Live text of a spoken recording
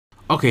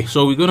Okay,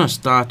 so we're gonna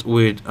start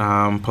with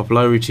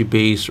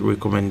popularity-based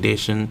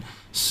recommendation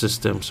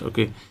systems.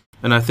 Okay,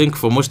 and I think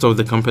for most of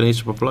the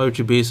companies,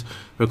 popularity-based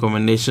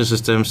recommendation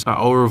systems are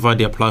all over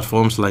their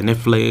platforms like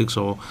Netflix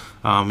or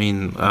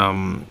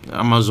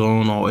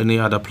Amazon or any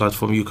other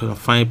platform. You can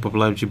find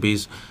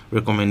popularity-based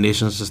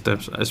recommendation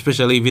systems,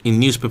 especially even in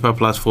newspaper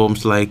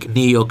platforms like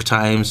New York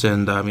Times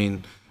and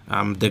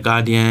The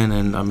Guardian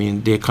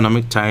and The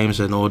Economic Times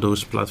and all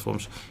those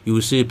platforms. You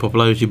will see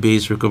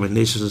popularity-based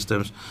recommendation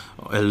systems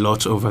a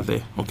lot over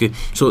there. Okay,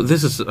 so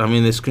this is a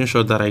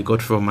screenshot that I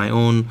got from my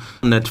own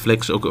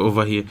Netflix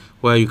over here,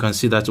 where you can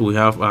see that we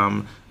have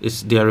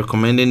they are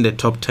recommending the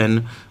top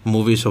 10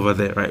 movies over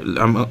there, right?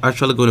 I'm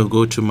actually going to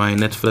go to my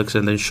Netflix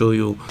and then show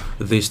you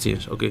these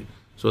things. Okay,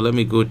 so let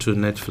me go to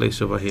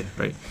Netflix over here,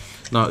 right?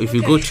 Now if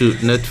you go to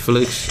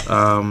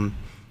Netflix,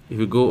 if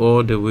you go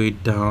all the way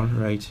down,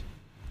 right,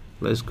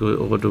 let's go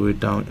all the way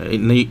down.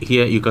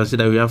 Here you can see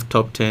that we have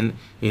top 10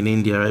 in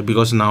India, right?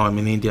 Because now I'm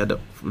in India.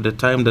 The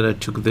time that I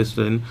took this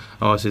in,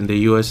 I was in the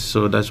US,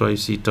 so that's why you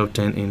see top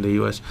 10 in the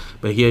US.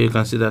 But here you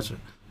can see that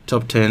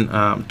top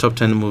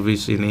 10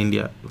 movies in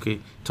India. Okay,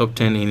 top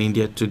 10 in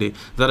India today.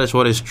 That is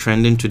what is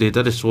trending today.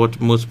 That is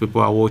what most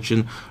people are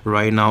watching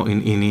right now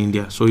in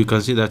India. So you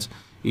can see that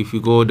if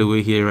you go all the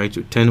way here,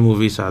 right, 10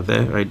 movies are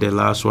there, right? The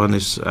last one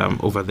is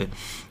over there.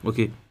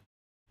 Okay,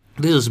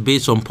 this is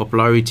based on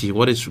popularity.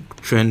 What is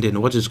trending,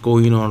 what is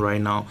going on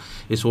right now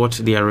is what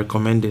they are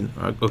recommending,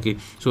 right? Okay,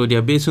 so they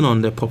are basing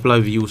on the popular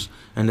views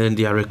and then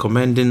they are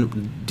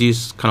recommending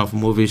these kind of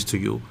movies to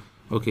you.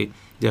 Okay,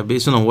 they are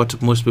basing on what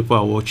most people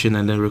are watching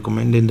and then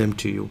recommending them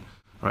to you.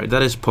 All right,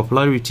 that is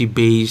popularity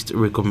based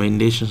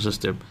recommendation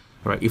system.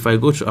 All right, if I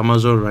go to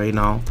Amazon right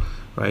now,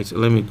 right,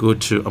 let me go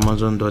to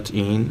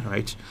amazon.in.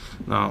 right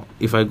now,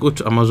 if I go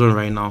to Amazon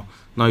right now,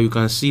 you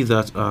can see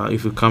that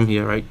if you come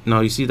here right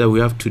now, you see that we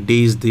have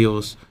today's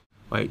deals,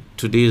 right?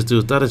 Today's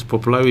deals, that is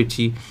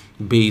popularity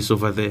based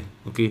over there.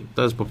 Okay,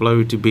 that's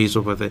popularity based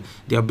over there.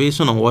 They are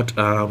based on what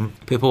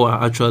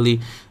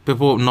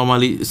people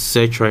normally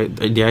search, right?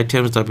 The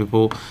items that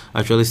people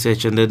actually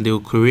search, and then they'll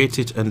create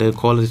it and then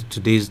call it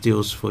today's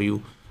deals for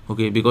you.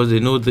 Okay, because they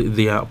know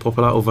they are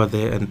popular over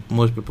there and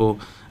most people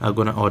are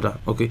gonna order.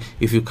 Okay,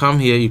 if you come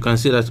here, you can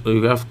see that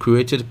we have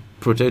created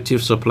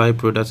protective supply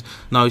products.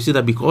 Now you see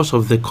that because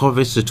of the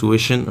COVID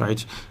situation,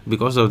 right?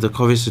 Because of the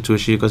COVID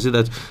situation, you can see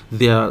that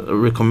they are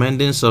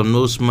recommending some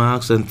nose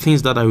masks and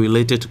things that are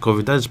related to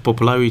COVID. That is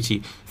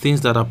popularity.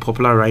 Things that are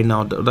popular right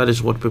now. That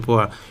is what people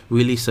are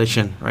really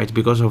searching, right?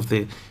 Because of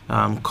the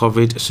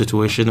COVID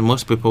situation,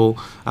 most people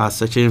are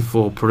searching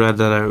for products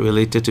that are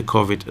related to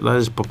COVID. That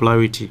is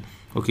popularity.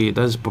 Okay,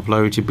 that's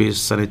popularity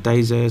based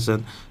sanitizers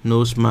and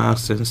nose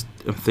masks and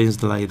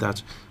things like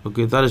that.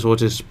 Okay, that is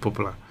what is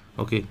popular.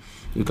 Okay,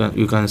 you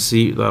can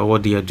see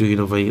what they are doing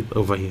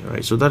over here,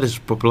 right? So that is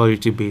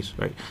popularity based,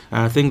 right?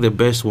 And I think the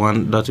best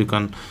one that you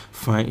can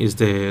find is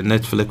the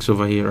Netflix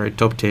over here, right?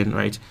 Top 10,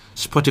 right?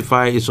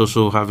 Spotify is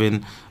also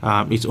having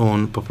its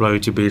own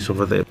popularity base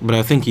over there, but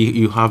I think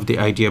you have the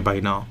idea by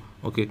now.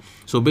 Okay,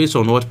 so based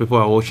on what people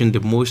are watching the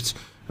most,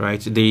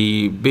 right,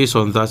 they base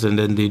on that and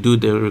then they do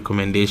the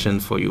recommendation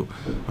for you.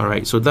 All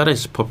right, so that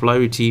is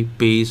popularity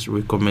based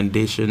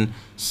recommendation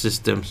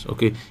systems.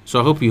 Okay,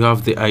 so I hope you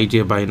have the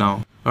idea by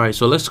now. All right,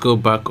 so let's go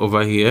back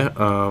over here.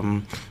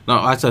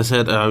 Now, as I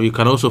said, you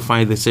can also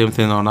find the same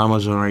thing on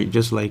Amazon, right?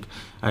 Just like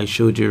I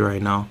showed you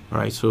right now. All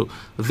right, so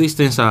these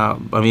things are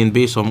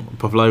based on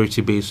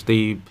popularity based.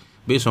 They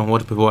based on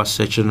what people are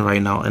searching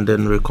right now and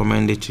then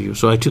recommend it to you.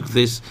 So I took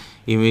this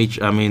image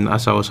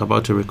as I was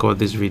about to record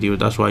this video.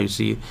 That's why you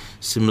see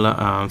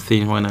similar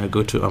thing when I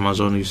go to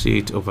Amazon. You see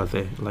it over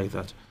there like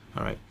that.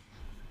 All right,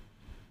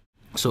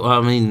 so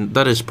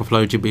that is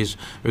popularity based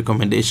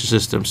recommendation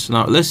systems.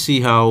 Now let's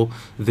see how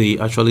they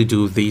actually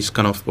do these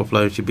kind of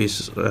popularity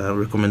based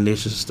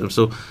recommendation systems.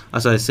 So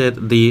as I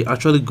said, they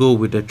actually go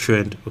with the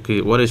trend. Okay,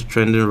 what is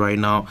trending right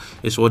now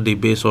is what they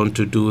base on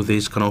to do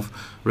these kind of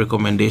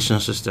recommendation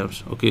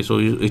systems. Okay, so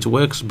it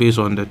works based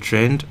on the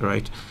trend,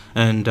 right?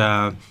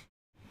 And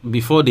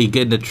before they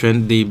get the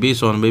trend, they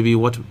base on maybe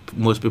what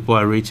most people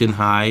are rating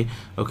high,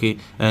 okay,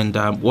 and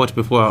what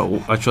people are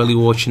actually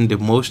watching the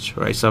most,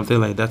 right? Something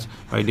like that,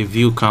 right? The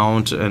view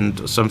count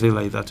and something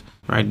like that,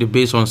 right? They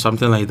base on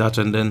something like that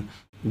and then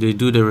they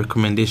do the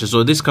recommendation.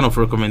 So this kind of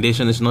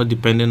recommendation is not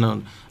dependent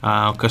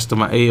on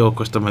customer A or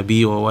customer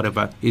B or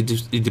whatever.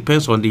 It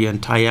depends on the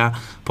entire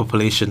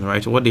population,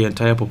 right? What the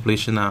entire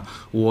population are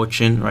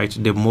watching, right?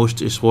 The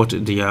most is what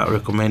they are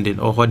recommending,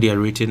 or what they are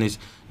rating is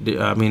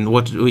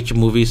which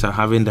movies are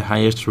having the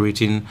highest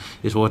rating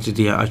is what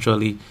they are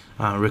actually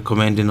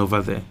recommending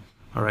over there.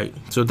 All right,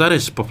 so that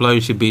is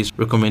popularity based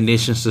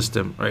recommendation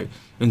system, right?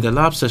 In the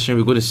lab session,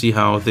 we're going to see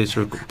how this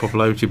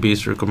popularity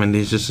based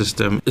recommendation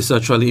system is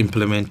actually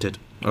implemented.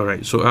 All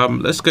right, so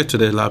let's get to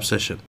the lab session.